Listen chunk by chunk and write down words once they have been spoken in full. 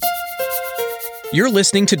You're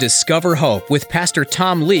listening to Discover Hope with Pastor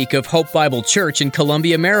Tom Leake of Hope Bible Church in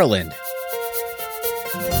Columbia, Maryland.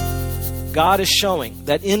 God is showing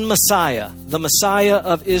that in Messiah, the Messiah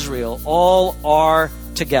of Israel, all are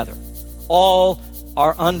together. All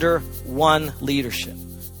are under one leadership.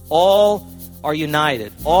 All are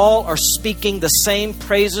united. All are speaking the same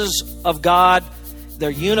praises of God. They're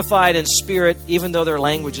unified in spirit, even though their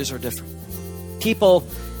languages are different. People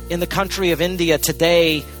in the country of India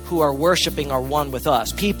today who are worshiping are one with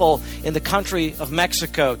us. People in the country of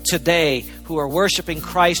Mexico today who are worshiping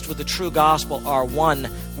Christ with the true gospel are one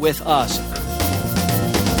with us.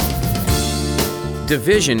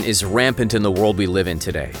 Division is rampant in the world we live in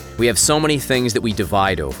today. We have so many things that we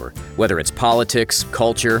divide over, whether it's politics,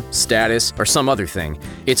 culture, status, or some other thing.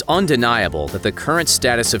 It's undeniable that the current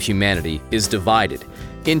status of humanity is divided.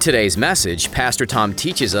 In today's message, Pastor Tom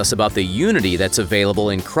teaches us about the unity that's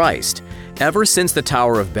available in Christ. Ever since the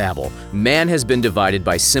Tower of Babel, man has been divided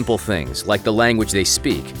by simple things, like the language they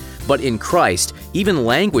speak. But in Christ, even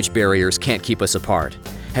language barriers can't keep us apart.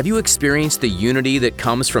 Have you experienced the unity that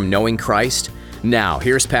comes from knowing Christ? Now,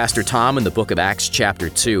 here's Pastor Tom in the book of Acts chapter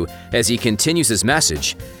 2 as he continues his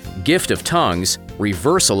message, Gift of Tongues,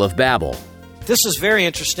 Reversal of Babel. This is very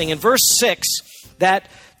interesting. In verse 6, that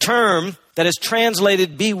term that is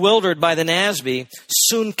translated bewildered by the NASB,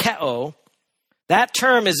 sunkeo, that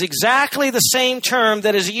term is exactly the same term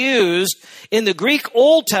that is used in the Greek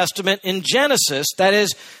Old Testament in Genesis, that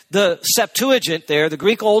is the Septuagint there, the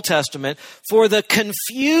Greek Old Testament, for the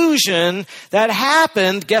confusion that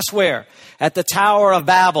happened, guess where? At the Tower of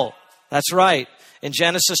Babel. That's right, in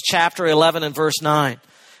Genesis chapter 11 and verse 9.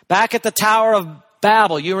 Back at the Tower of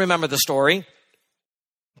Babel, you remember the story.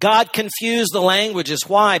 God confused the languages.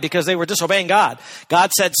 Why? Because they were disobeying God.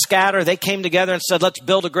 God said, scatter. They came together and said, let's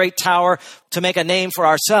build a great tower to make a name for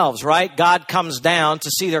ourselves, right? God comes down to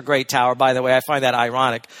see their great tower. By the way, I find that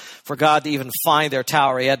ironic. For God to even find their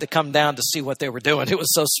tower, he had to come down to see what they were doing. It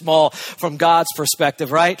was so small from God's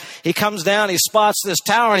perspective, right? He comes down, he spots this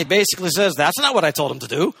tower, and he basically says, that's not what I told him to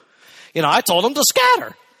do. I told him to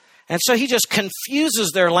scatter. And so he just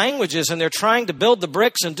confuses their languages, and they're trying to build the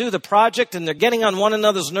bricks and do the project, and they're getting on one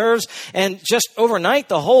another's nerves. And just overnight,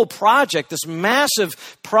 the whole project, this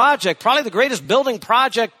massive project, probably the greatest building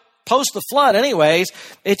project post the flood anyways,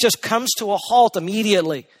 it just comes to a halt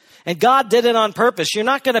immediately. And God did it on purpose. You're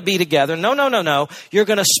not going to be together. No. You're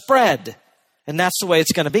going to spread. And that's the way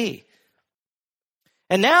it's going to be.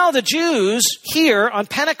 And now the Jews here on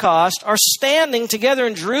Pentecost are standing together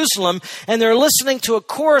in Jerusalem, and they're listening to a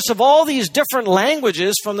chorus of all these different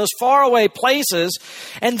languages from those faraway places,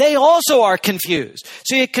 and they also are confused.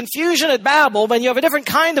 So you had confusion at Babel, but you have a different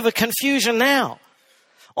kind of a confusion now.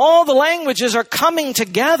 All the languages are coming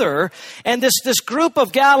together, and this group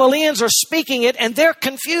of Galileans are speaking it, and they're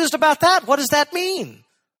confused about that. What does that mean?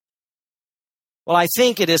 Well, I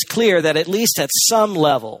think it is clear that at least at some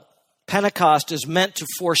level, Pentecost is meant to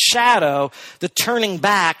foreshadow the turning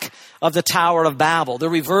back of the Tower of Babel, the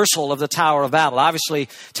reversal of the Tower of Babel. Obviously,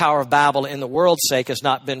 Tower of Babel, in the world's sake, has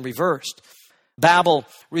not been reversed. Babel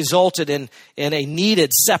resulted in a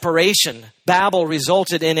needed separation. Babel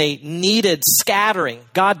resulted in a needed scattering.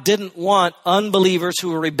 God didn't want unbelievers who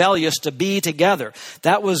were rebellious to be together.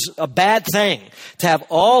 That was a bad thing. To have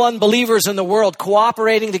all unbelievers in the world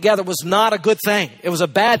cooperating together was not a good thing. It was a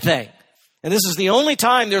bad thing. And this is the only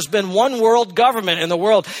time there's been one world government in the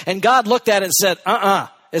world. And God looked at it and said,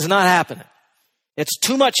 it's not happening. It's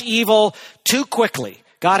too much evil too quickly.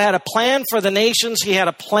 God had a plan for the nations. He had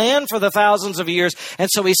a plan for the thousands of years. And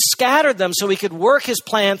so he scattered them so he could work his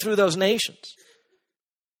plan through those nations.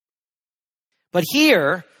 But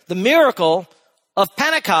here, the miracle of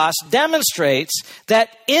Pentecost demonstrates that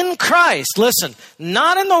in Christ, listen,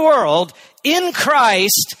 not in the world, in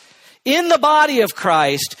Christ, in the body of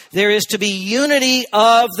Christ, there is to be unity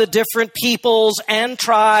of the different peoples and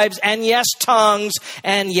tribes and yes, tongues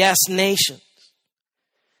and yes, nations.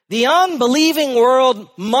 The unbelieving world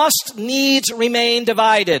must needs remain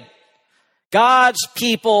divided. God's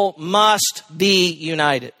people must be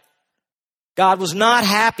united. God was not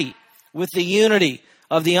happy with the unity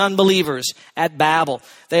of the unbelievers at Babel.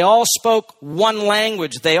 They all spoke one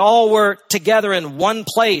language. They all were together in one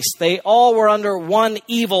place. They all were under one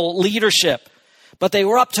evil leadership, but they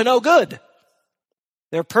were up to no good.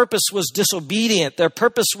 Their purpose was disobedient. Their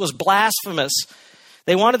purpose was blasphemous.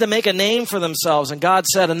 They wanted to make a name for themselves, and God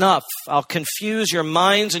said, enough. I'll confuse your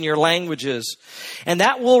minds and your languages. And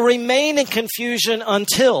that will remain in confusion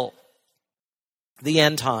until the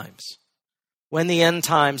end times. When the end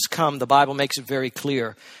times come, the Bible makes it very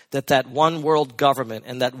clear that that one world government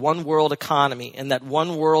and that one world economy and that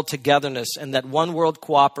one world togetherness and that one world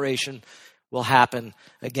cooperation will happen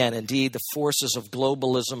again. Indeed, the forces of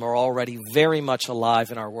globalism are already very much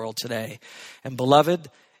alive in our world today. And beloved,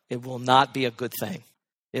 it will not be a good thing.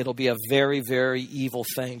 It'll be a very, very evil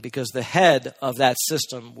thing, because the head of that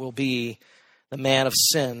system will be the man of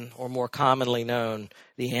sin, or more commonly known,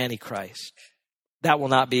 the Antichrist. That will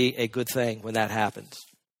not be a good thing when that happens.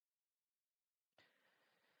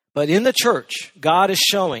 But in the church, God is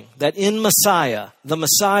showing that in Messiah, the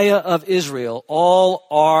Messiah of Israel, all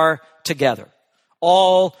are together.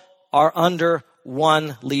 All are under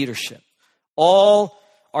one leadership. All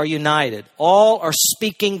are united. All are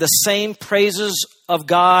speaking the same praises of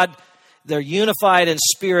God. They're unified in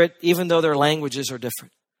spirit, even though their languages are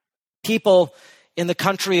different. People in the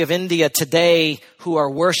country of India today who are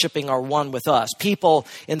worshiping are one with us. People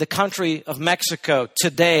in the country of Mexico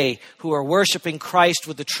today who are worshiping Christ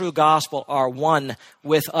with the true gospel are one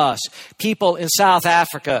with us. People in South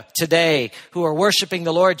Africa today who are worshiping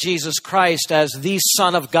the Lord Jesus Christ as the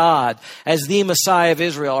Son of God, as the Messiah of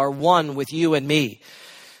Israel, are one with you and me.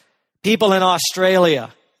 People in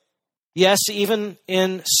Australia, yes, even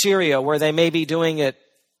in Syria, where they may be doing it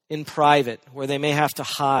in private, where they may have to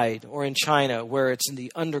hide, or in China, where it's in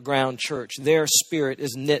the underground church. Their spirit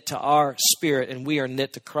is knit to our spirit, and we are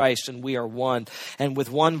knit to Christ, and we are one. And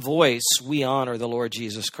with one voice, we honor the Lord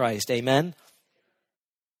Jesus Christ. Amen?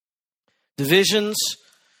 Divisions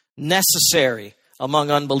necessary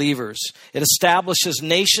among unbelievers. It establishes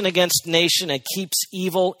nation against nation and keeps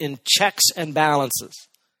evil in checks and balances.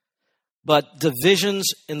 But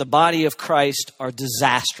divisions in the body of Christ are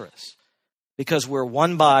disastrous, because we're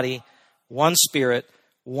one body, one spirit,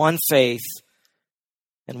 one faith,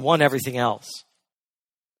 and one everything else.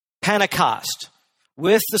 Pentecost,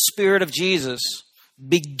 with the Spirit of Jesus,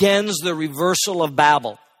 begins the reversal of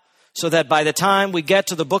Babel, so that by the time we get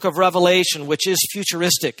to the book of Revelation, which is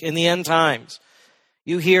futuristic in the end times,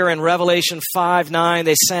 you hear in Revelation 5:9,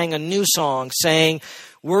 they sang a new song saying,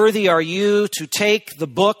 "Worthy are you to take the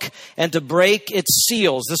book and to break its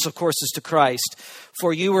seals." This, of course, is to Christ.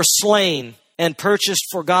 "For you were slain and purchased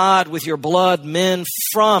for God with your blood men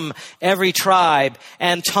from every tribe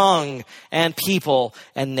and tongue and people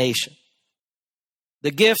and nation."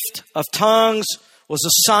 The gift of tongues was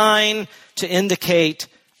a sign to indicate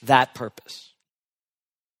that purpose.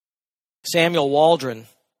 Samuel Waldron,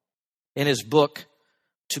 in his book,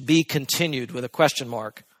 To Be Continued with a question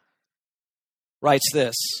mark, writes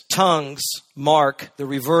this: "Tongues mark the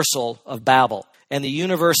reversal of Babel and the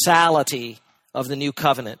universality of the new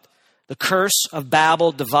covenant. The curse of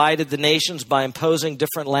Babel divided the nations by imposing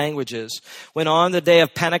different languages. When on the day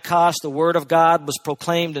of Pentecost the word of God was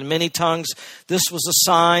proclaimed in many tongues, this was a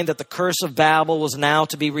sign that the curse of Babel was now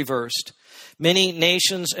to be reversed. Many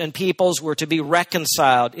nations and peoples were to be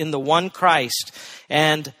reconciled in the one Christ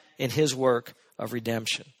and in his work of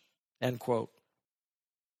redemption." End quote.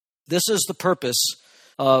 This is the purpose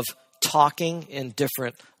of talking in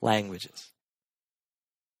different languages.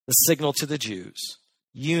 The signal to the Jews: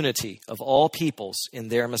 unity of all peoples in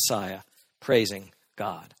their Messiah, praising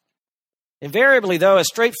God. Invariably, though, as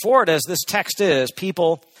straightforward as this text is,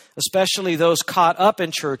 people, especially those caught up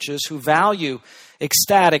in churches who value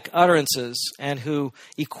ecstatic utterances and who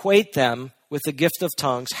equate them with the gift of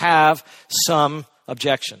tongues, have some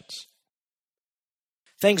objections.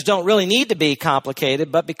 Things don't really need to be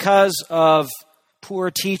complicated, but because of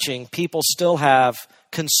poor teaching, people still have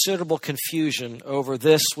considerable confusion over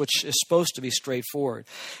this, which is supposed to be straightforward.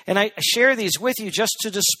 And I share these with you just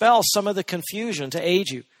to dispel some of the confusion, to aid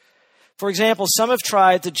you. For example, some have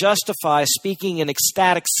tried to justify speaking in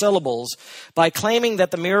ecstatic syllables by claiming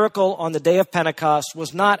that the miracle on the day of Pentecost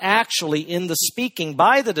was not actually in the speaking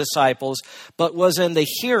by the disciples, but was in the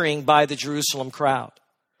hearing by the Jerusalem crowd.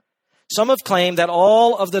 Some have claimed that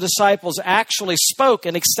all of the disciples actually spoke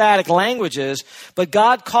in ecstatic languages, but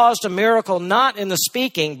God caused a miracle not in the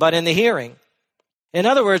speaking, but in the hearing. In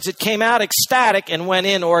other words, it came out ecstatic and went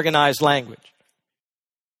in organized language.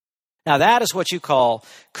 Now, that is what you call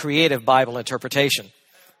creative Bible interpretation.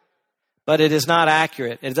 But it is not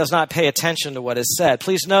accurate. It does not pay attention to what is said.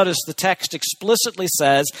 Please notice the text explicitly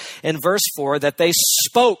says in verse 4 that they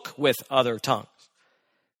spoke with other tongues.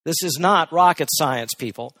 This is not rocket science,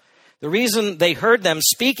 people. The reason they heard them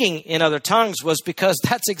speaking in other tongues was because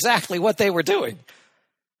that's exactly what they were doing.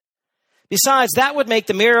 Besides, that would make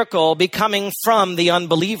the miracle be coming from the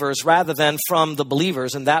unbelievers rather than from the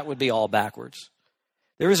believers, and that would be all backwards.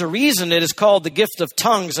 There is a reason it is called the gift of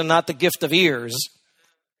tongues and not the gift of ears.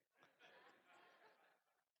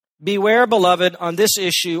 Beware, beloved, on this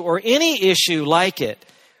issue or any issue like it,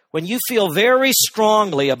 when you feel very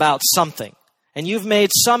strongly about something, and you've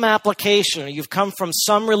made some application, or you've come from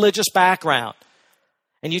some religious background,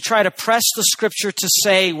 and you try to press the Scripture to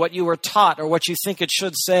say what you were taught or what you think it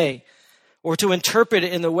should say, or to interpret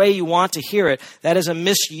it in the way you want to hear it, that is a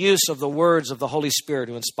misuse of the words of the Holy Spirit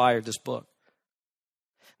who inspired this book.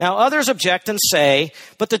 Now, others object and say,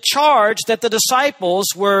 but the charge that the disciples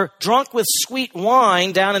were drunk with sweet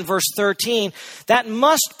wine down in verse 13, that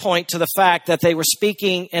must point to the fact that they were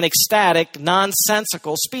speaking an ecstatic,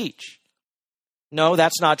 nonsensical speech. No,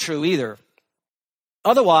 that's not true either.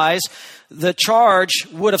 Otherwise, the charge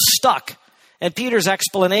would have stuck, and Peter's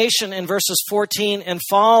explanation in verses 14 and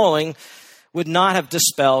following would not have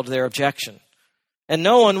dispelled their objection. And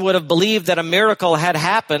no one would have believed that a miracle had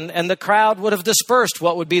happened, and the crowd would have dispersed.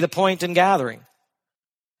 What would be the point in gathering?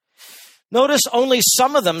 Notice only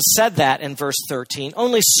some of them said that in verse 13.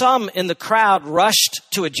 Only some in the crowd rushed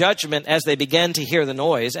to a judgment as they began to hear the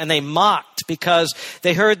noise, and they mocked because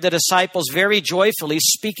they heard the disciples very joyfully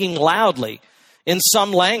speaking loudly in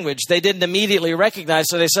some language they didn't immediately recognize,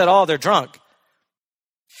 so they said, oh, they're drunk.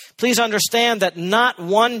 Please understand that not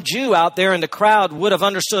one Jew out there in the crowd would have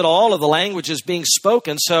understood all of the languages being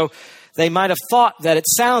spoken, so they might have thought that it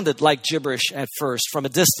sounded like gibberish at first from a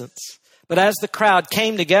distance. But as the crowd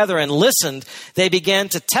came together and listened, they began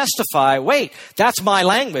to testify, wait, that's my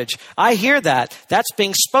language. I hear that. That's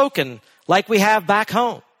being spoken like we have back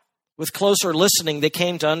home. With closer listening, they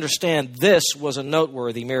came to understand this was a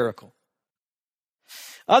noteworthy miracle.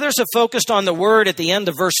 Others have focused on the word at the end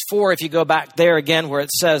of verse 4, if you go back there again where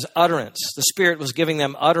it says utterance. The Spirit was giving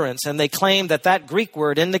them utterance, and they claim that that Greek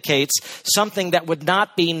word indicates something that would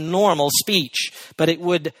not be normal speech, but it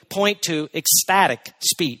would point to ecstatic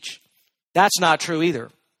speech. That's not true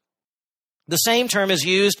either. The same term is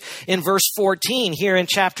used in verse 14 here in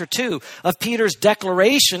chapter 2 of Peter's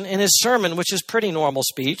declaration in his sermon, which is pretty normal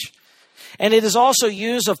speech. And it is also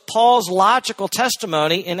used of Paul's logical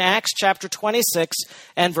testimony in Acts chapter 26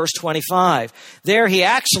 and verse 25. There he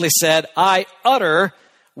actually said, I utter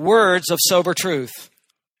words of sober truth.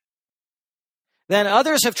 Then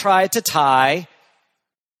others have tried to tie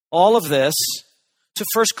all of this to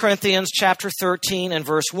 1 Corinthians chapter 13 and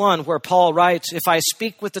verse 1, where Paul writes, if I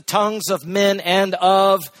speak with the tongues of men and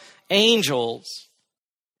of angels.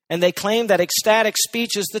 And they claim that ecstatic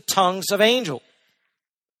speech is the tongues of angels.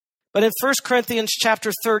 But in 1 Corinthians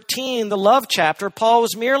chapter 13, the love chapter, Paul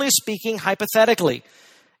was merely speaking hypothetically.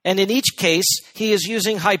 And in each case, he is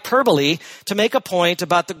using hyperbole to make a point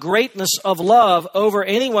about the greatness of love over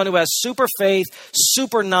anyone who has super faith,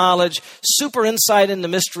 super knowledge, super insight into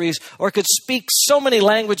mysteries, or could speak so many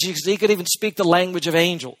languages he could even speak the language of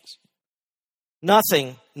angels.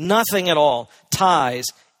 Nothing at all ties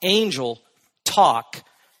angel talk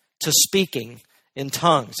to speaking in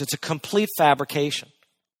tongues. It's a complete fabrication.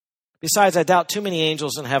 Besides, I doubt too many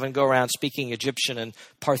angels in heaven go around speaking Egyptian and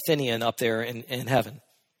Parthian up there in heaven.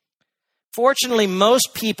 Fortunately,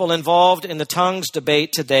 most people involved in the tongues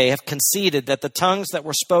debate today have conceded that the tongues that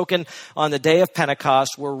were spoken on the day of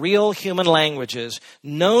Pentecost were real human languages,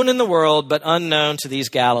 known in the world but unknown to these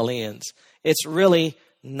Galileans. It's really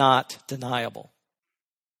not deniable.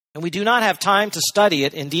 And we do not have time to study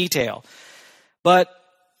it in detail, but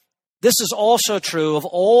this is also true of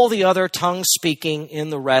all the other tongue speaking in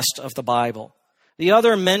the rest of the Bible. The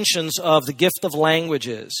other mentions of the gift of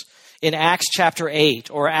languages in Acts chapter 8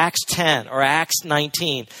 or Acts 10 or Acts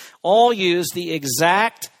 19 all use the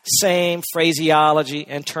exact same phraseology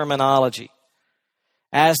and terminology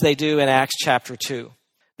as they do in Acts chapter 2.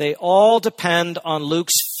 They all depend on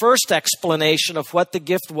Luke's first explanation of what the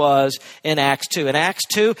gift was in Acts 2. In Acts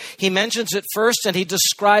 2, he mentions it first and he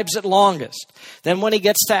describes it longest. Then when he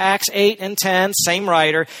gets to Acts 8 and 10, same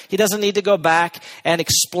writer, he doesn't need to go back and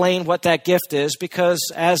explain what that gift is because,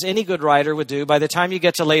 as any good writer would do, by the time you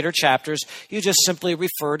get to later chapters, you just simply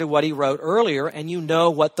refer to what he wrote earlier and you know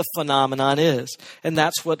what the phenomenon is. And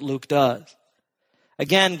that's what Luke does.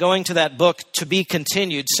 Again, going to that book, To Be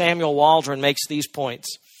Continued, Samuel Waldron makes these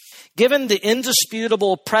points. Given the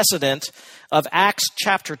indisputable precedent of Acts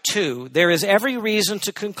chapter 2, there is every reason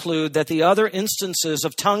to conclude that the other instances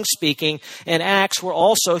of tongue speaking in Acts were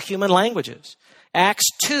also human languages. Acts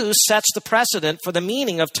 2 sets the precedent for the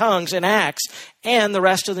meaning of tongues in Acts and the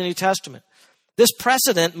rest of the New Testament. This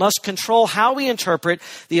precedent must control how we interpret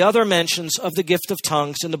the other mentions of the gift of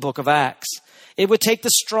tongues in the book of Acts. It would take the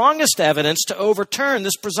strongest evidence to overturn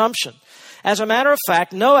this presumption. As a matter of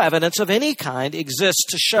fact, no evidence of any kind exists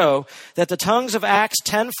to show that the tongues of Acts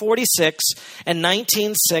 10:46 and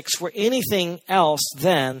 19:6 were anything else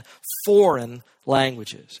than foreign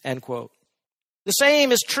languages, end quote. The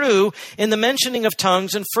same is true in the mentioning of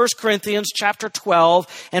tongues in 1 Corinthians chapter 12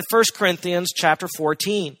 and 1 Corinthians chapter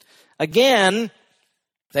 14. Again,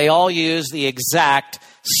 they all use the exact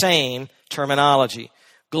same terminology.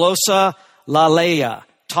 glossolalia,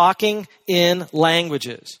 talking in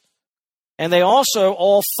languages. And they also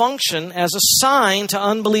all function as a sign to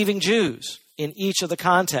unbelieving Jews in each of the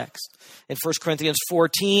contexts. In 1 Corinthians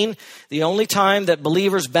 14, the only time that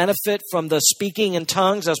believers benefit from the speaking in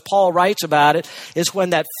tongues, as Paul writes about it, is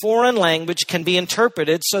when that foreign language can be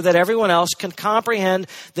interpreted so that everyone else can comprehend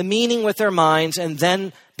the meaning with their minds and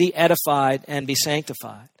then be edified and be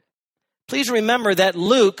sanctified. Please remember that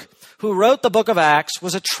Luke, who wrote the book of Acts,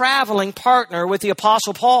 was a traveling partner with the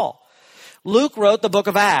Apostle Paul. Luke wrote the book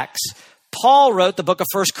of Acts. Paul wrote the book of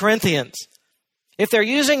 1 Corinthians. If they're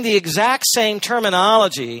using the exact same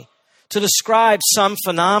terminology to describe some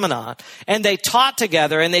phenomenon, and they taught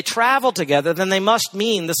together and they traveled together, then they must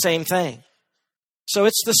mean the same thing. So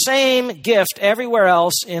it's the same gift everywhere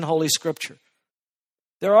else in Holy Scripture.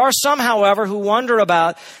 There are some, however, who wonder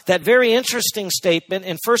about that very interesting statement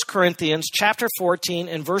in 1 Corinthians chapter 14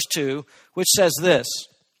 and verse 2, which says this,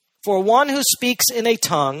 "For one who speaks in a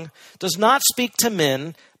tongue does not speak to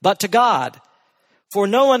men, but to God. For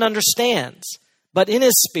no one understands, but in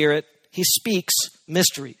his spirit he speaks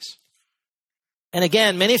mysteries." And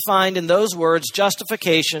again, many find in those words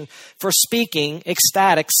justification for speaking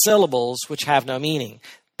ecstatic syllables which have no meaning.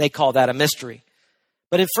 They call that a mystery.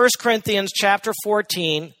 But in 1 Corinthians chapter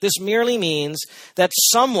 14, this merely means that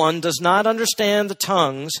someone does not understand the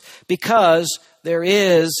tongues because there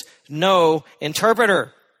is no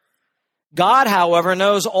interpreter. God, however,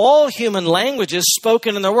 knows all human languages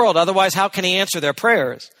spoken in the world. Otherwise, how can he answer their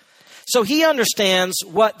prayers? So he understands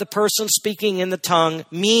what the person speaking in the tongue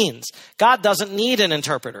means. God doesn't need an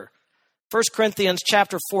interpreter. 1 Corinthians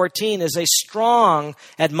chapter 14 is a strong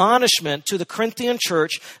admonishment to the Corinthian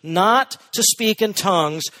church not to speak in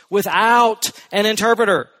tongues without an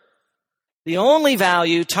interpreter. The only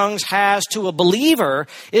value tongues has to a believer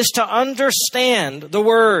is to understand the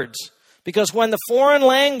words. Because when the foreign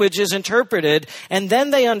language is interpreted and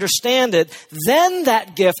then they understand it, then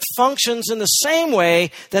that gift functions in the same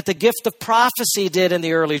way that the gift of prophecy did in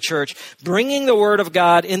the early church, bringing the word of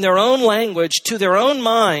God in their own language to their own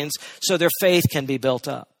minds so their faith can be built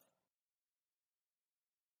up.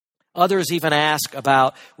 Others even ask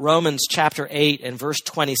about Romans chapter 8 and verse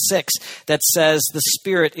 26 that says the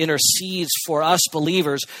Spirit intercedes for us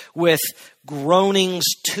believers with groanings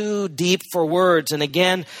too deep for words. And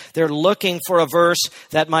again, they're looking for a verse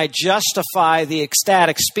that might justify the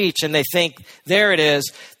ecstatic speech. And they think, there it is.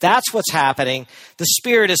 That's what's happening. The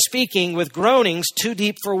Spirit is speaking with groanings too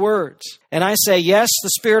deep for words. And I say, yes,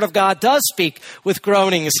 the Spirit of God does speak with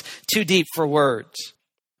groanings too deep for words.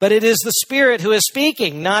 But it is the Spirit who is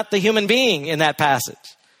speaking, not the human being in that passage.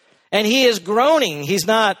 And he is groaning. He's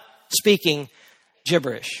not speaking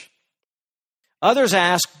gibberish. Others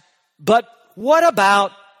ask, but what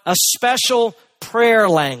about a special prayer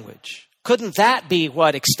language? Couldn't that be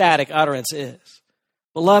what ecstatic utterance is?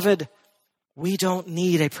 Beloved, we don't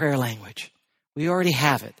need a prayer language. We already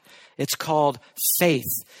have it. It's called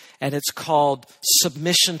faith, and it's called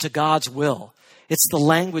submission to God's will. It's the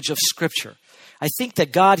language of Scripture. I think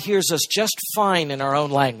that God hears us just fine in our own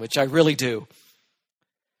language. I really do.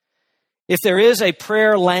 If there is a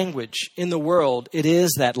prayer language in the world, it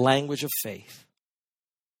is that language of faith.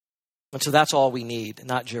 And so that's all we need,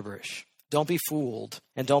 not gibberish. Don't be fooled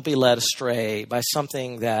and don't be led astray by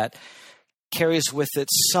something that carries with it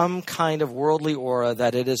some kind of worldly aura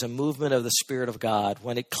that it is a movement of the Spirit of God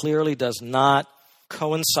when it clearly does not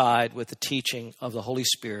coincide with the teaching of the Holy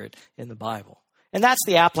Spirit in the Bible. And that's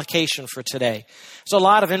the application for today. There's a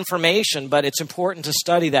lot of information, but it's important to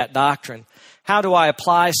study that doctrine. How do I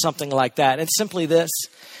apply something like that? It's simply this.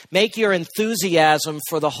 Make your enthusiasm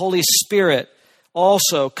for the Holy Spirit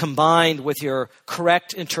also combined with your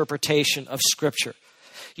correct interpretation of Scripture.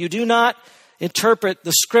 You do not interpret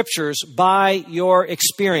the Scriptures by your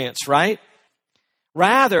experience, right?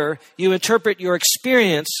 Rather, you interpret your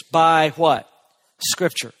experience by what?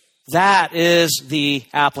 Scripture. That is the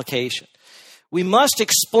application. We must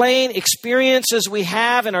explain experiences we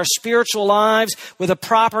have in our spiritual lives with a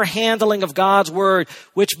proper handling of God's Word,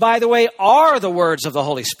 which, by the way, are the words of the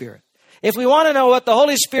Holy Spirit. If we want to know what the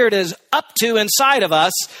Holy Spirit is up to inside of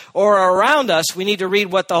us or around us, we need to read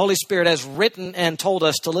what the Holy Spirit has written and told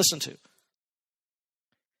us to listen to.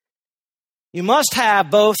 You must have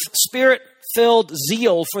both Spirit-filled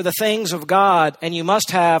zeal for the things of God, and you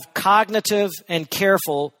must have cognitive and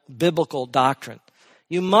careful biblical doctrine.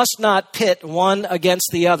 You must not pit one against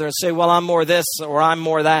the other and say, well, I'm more this or I'm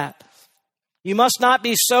more that. You must not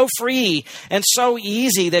be so free and so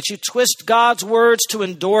easy that you twist God's words to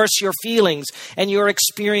endorse your feelings and your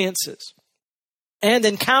experiences. And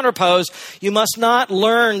in counterpose, you must not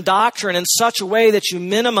learn doctrine in such a way that you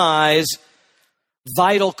minimize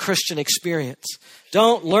vital Christian experience.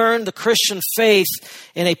 Don't learn the Christian faith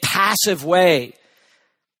in a passive way.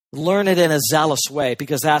 Learn it in a zealous way,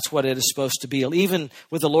 because that's what it is supposed to be. Even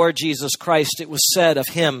with the Lord Jesus Christ, it was said of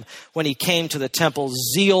him when he came to the temple,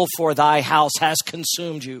 "Zeal for thy house has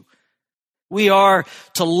consumed you." We are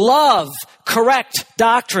to love correct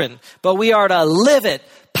doctrine, but we are to live it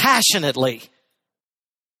passionately.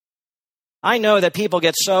 I know that people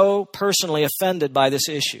get so personally offended by this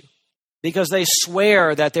issue because they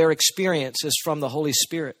swear that their experience is from the Holy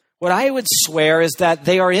Spirit. What I would swear is that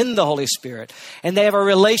they are in the Holy Spirit and they have a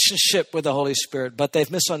relationship with the Holy Spirit, but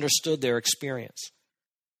they've misunderstood their experience.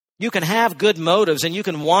 You can have good motives and you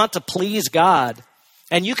can want to please God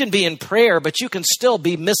and you can be in prayer, but you can still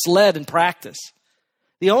be misled in practice.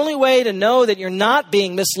 The only way to know that you're not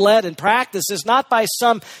being misled in practice is not by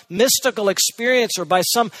some mystical experience or by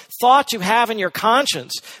some thought you have in your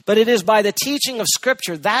conscience, but it is by the teaching of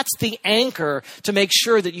Scripture. That's the anchor to make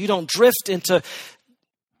sure that you don't drift into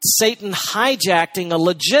Satan hijacking a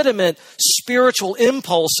legitimate spiritual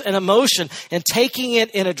impulse and emotion and taking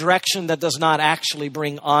it in a direction that does not actually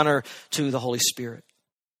bring honor to the Holy Spirit.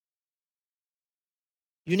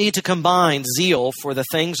 You need to combine zeal for the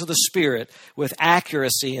things of the Spirit with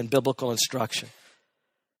accuracy in biblical instruction.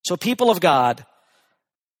 So people of God,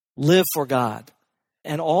 live for God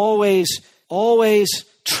and always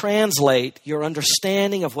translate your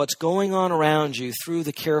understanding of what's going on around you through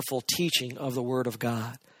the careful teaching of the Word of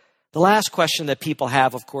God. The last question that people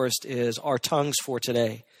have, of course, is, are tongues for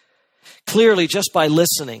today? Clearly, just by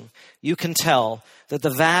listening, you can tell that the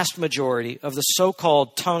vast majority of the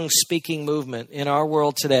so-called tongue-speaking movement in our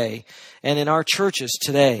world today and in our churches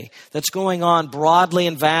today that's going on broadly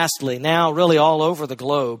and vastly, now really all over the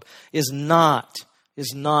globe, is not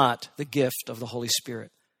the gift of the Holy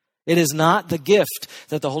Spirit. It is not the gift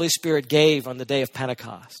that the Holy Spirit gave on the day of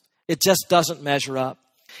Pentecost. It just doesn't measure up.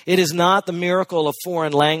 It is not the miracle of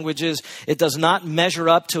foreign languages. It does not measure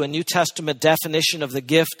up to a New Testament definition of the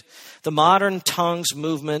gift. The modern tongues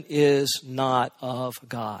movement is not of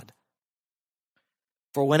God.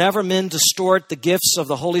 For whenever men distort the gifts of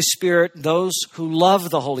the Holy Spirit, those who love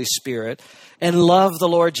the Holy Spirit and love the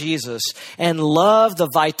Lord Jesus and love the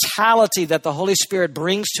vitality that the Holy Spirit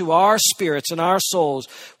brings to our spirits and our souls,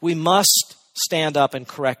 we must stand up and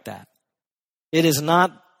correct that. It is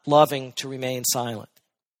not loving to remain silent.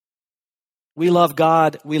 We love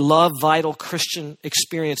God. We love vital Christian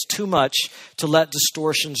experience too much to let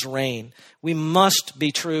distortions reign. We must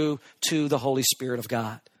be true to the Holy Spirit of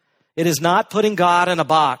God. It is not putting God in a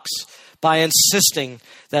box by insisting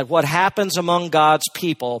that what happens among God's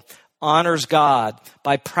people honors God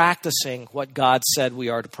by practicing what God said we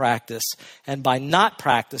are to practice and by not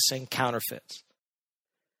practicing counterfeits.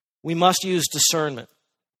 We must use discernment,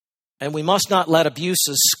 and we must not let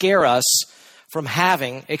abuses scare us from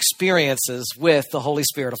having experiences with the Holy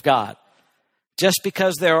Spirit of God. Just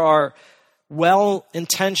because there are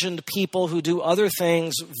well-intentioned people who do other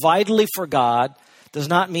things vitally for God does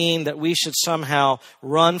not mean that we should somehow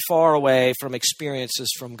run far away from experiences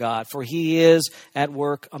from God. For He is at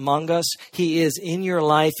work among us. He is in your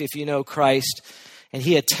life if you know Christ. And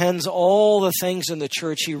He attends all the things in the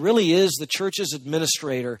church. He really is the church's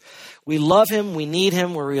administrator. We love Him, we need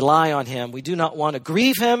Him, we rely on Him. We do not want to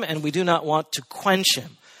grieve Him, and we do not want to quench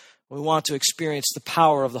Him. We want to experience the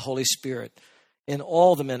power of the Holy Spirit in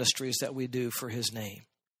all the ministries that we do for His name.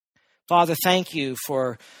 Father, thank You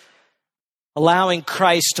for allowing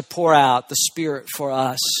Christ to pour out the Spirit for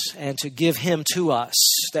us and to give Him to us,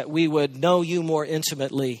 that we would know You more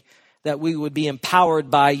intimately, that we would be empowered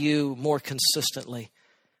by You more consistently.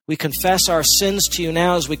 We confess our sins to You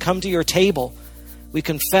now as we come to Your table. We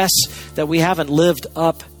confess that we haven't lived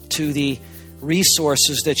up to the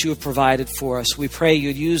resources that You have provided for us. We pray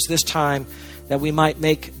You'd use this time that we might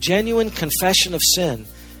make genuine confession of sin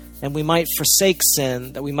and we might forsake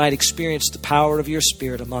sin, that we might experience the power of Your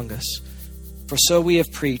Spirit among us. For so we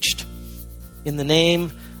have preached in the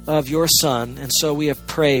name of Your Son, and so we have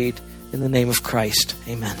prayed in the name of Christ.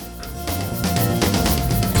 Amen.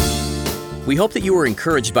 We hope that you were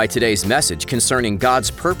encouraged by today's message concerning God's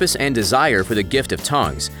purpose and desire for the gift of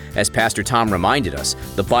tongues. As Pastor Tom reminded us,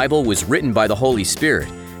 the Bible was written by the Holy Spirit,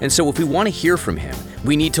 and so if we want to hear from Him,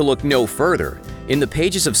 we need to look no further. In the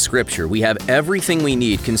pages of Scripture, we have everything we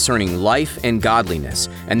need concerning life and godliness,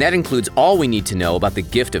 and that includes all we need to know about the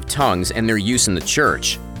gift of tongues and their use in the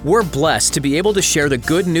church. We're blessed to be able to share the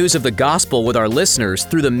good news of the gospel with our listeners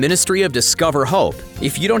through the ministry of Discover Hope.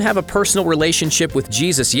 If you don't have a personal relationship with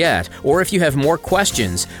Jesus yet, or if you have more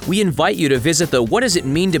questions, we invite you to visit the What Does It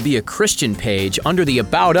Mean to Be a Christian page under the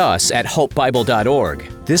About Us at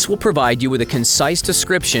hopebible.org. This will provide you with a concise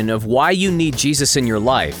description of why you need Jesus in your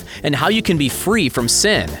life and how you can be free from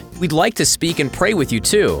sin. We'd like to speak and pray with you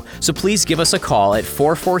too, so please give us a call at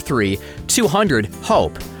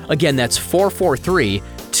 443-200-HOPE. Again, that's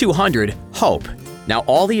 443-200-HOPE. Now,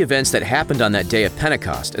 all the events that happened on that day of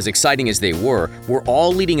Pentecost, as exciting as they were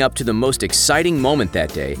all leading up to the most exciting moment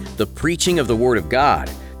that day, the preaching of the Word of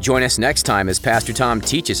God. Join us next time as Pastor Tom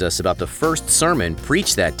teaches us about the first sermon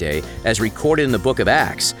preached that day as recorded in the book of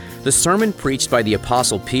Acts. The sermon preached by the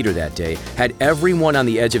Apostle Peter that day had everyone on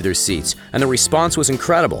the edge of their seats, and the response was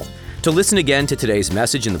incredible. To listen again to today's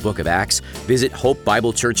message in the book of Acts, visit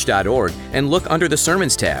hopebiblechurch.org and look under the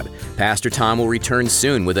Sermons tab. Pastor Tom will return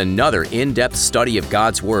soon with another in-depth study of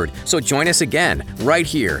God's Word, so join us again right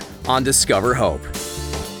here on Discover Hope.